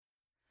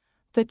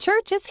The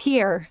church is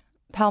here,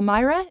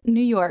 Palmyra,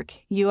 New York,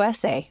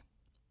 USA.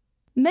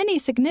 Many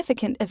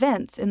significant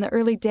events in the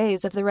early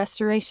days of the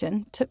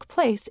restoration took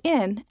place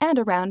in and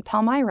around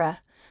Palmyra,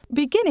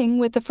 beginning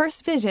with the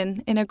first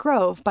vision in a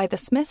grove by the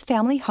Smith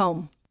family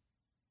home.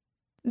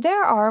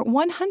 There are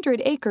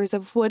 100 acres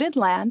of wooded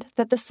land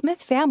that the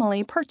Smith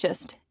family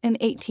purchased in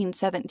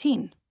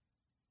 1817.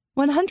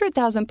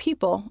 100,000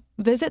 people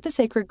visit the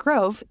sacred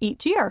grove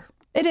each year.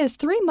 It is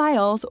 3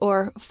 miles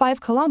or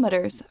 5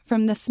 kilometers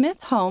from the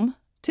Smith home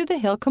to the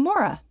Hill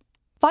Cumorah.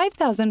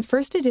 5,000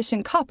 first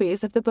edition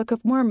copies of the Book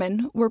of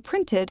Mormon were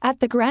printed at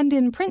the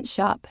Grandin Print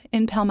Shop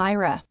in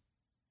Palmyra.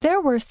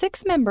 There were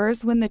 6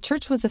 members when the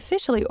church was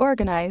officially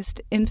organized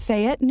in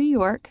Fayette, New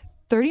York,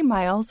 30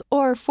 miles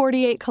or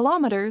 48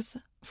 kilometers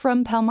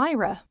from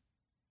Palmyra.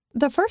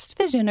 The first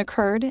vision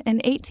occurred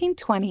in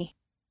 1820,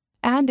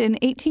 and in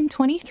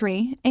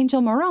 1823,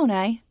 Angel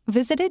Moroni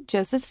visited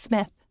Joseph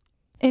Smith.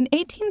 In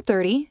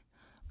 1830,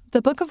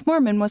 the Book of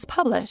Mormon was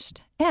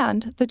published,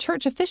 and the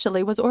church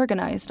officially was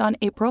organized on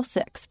April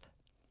 6th.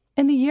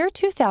 In the year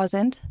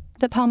 2000,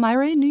 the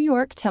Palmyra, New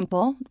York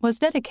Temple was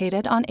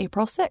dedicated on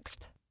April 6th.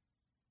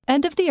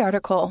 End of the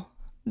article.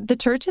 The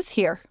church is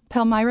here,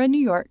 Palmyra,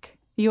 New York,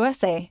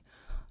 USA.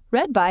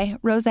 Read by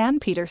Roseanne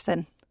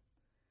Peterson.